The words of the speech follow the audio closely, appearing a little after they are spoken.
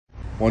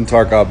One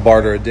Tarkov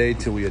barter a day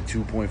till we had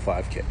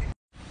 2.5K.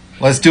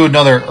 Let's do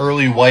another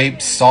early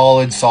wipe,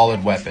 solid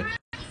weapon.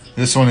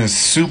 This one is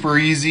super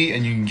easy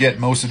and you can get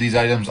most of these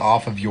items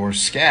off of your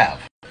scav.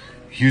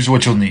 Here's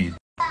what you'll need.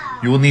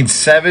 You will need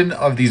 7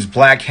 of these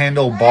black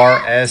handle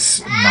bar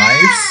S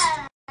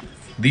knives.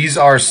 These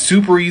are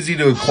super easy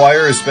to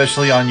acquire,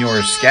 especially on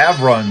your scav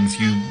runs.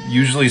 You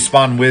usually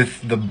spawn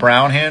with the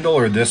brown handle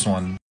or this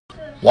one.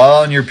 While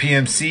on your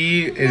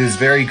PMC, it is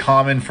very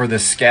common for the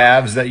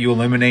scavs that you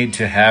eliminate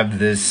to have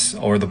this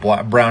or the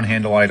brown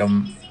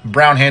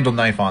handle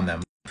knife on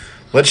them.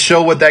 Let's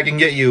show what that can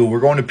get you.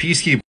 We're going to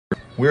Peacekeeper.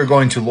 We're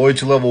going to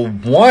loyalty level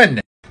 1.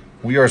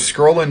 We are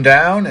scrolling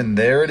down and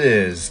there it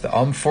is, the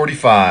UMP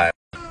 45.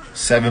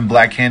 7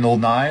 black handle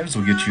knives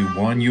will get you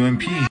 1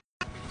 UMP.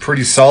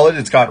 Pretty solid.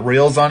 It's got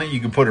rails on it. You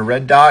can put a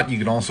red dot. You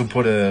can also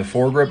put a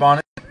foregrip on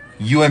it.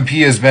 UMP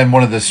has been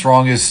one of the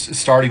strongest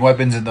starting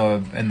weapons in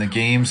the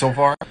game so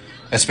far,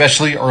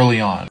 especially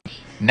early on.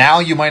 Now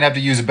you might have to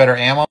use a better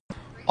ammo.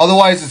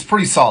 Otherwise, it's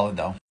pretty solid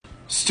though.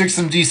 Stick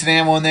some decent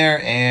ammo in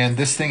there, and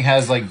this thing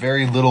has like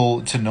very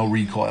little to no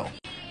recoil.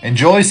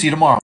 Enjoy. See you tomorrow.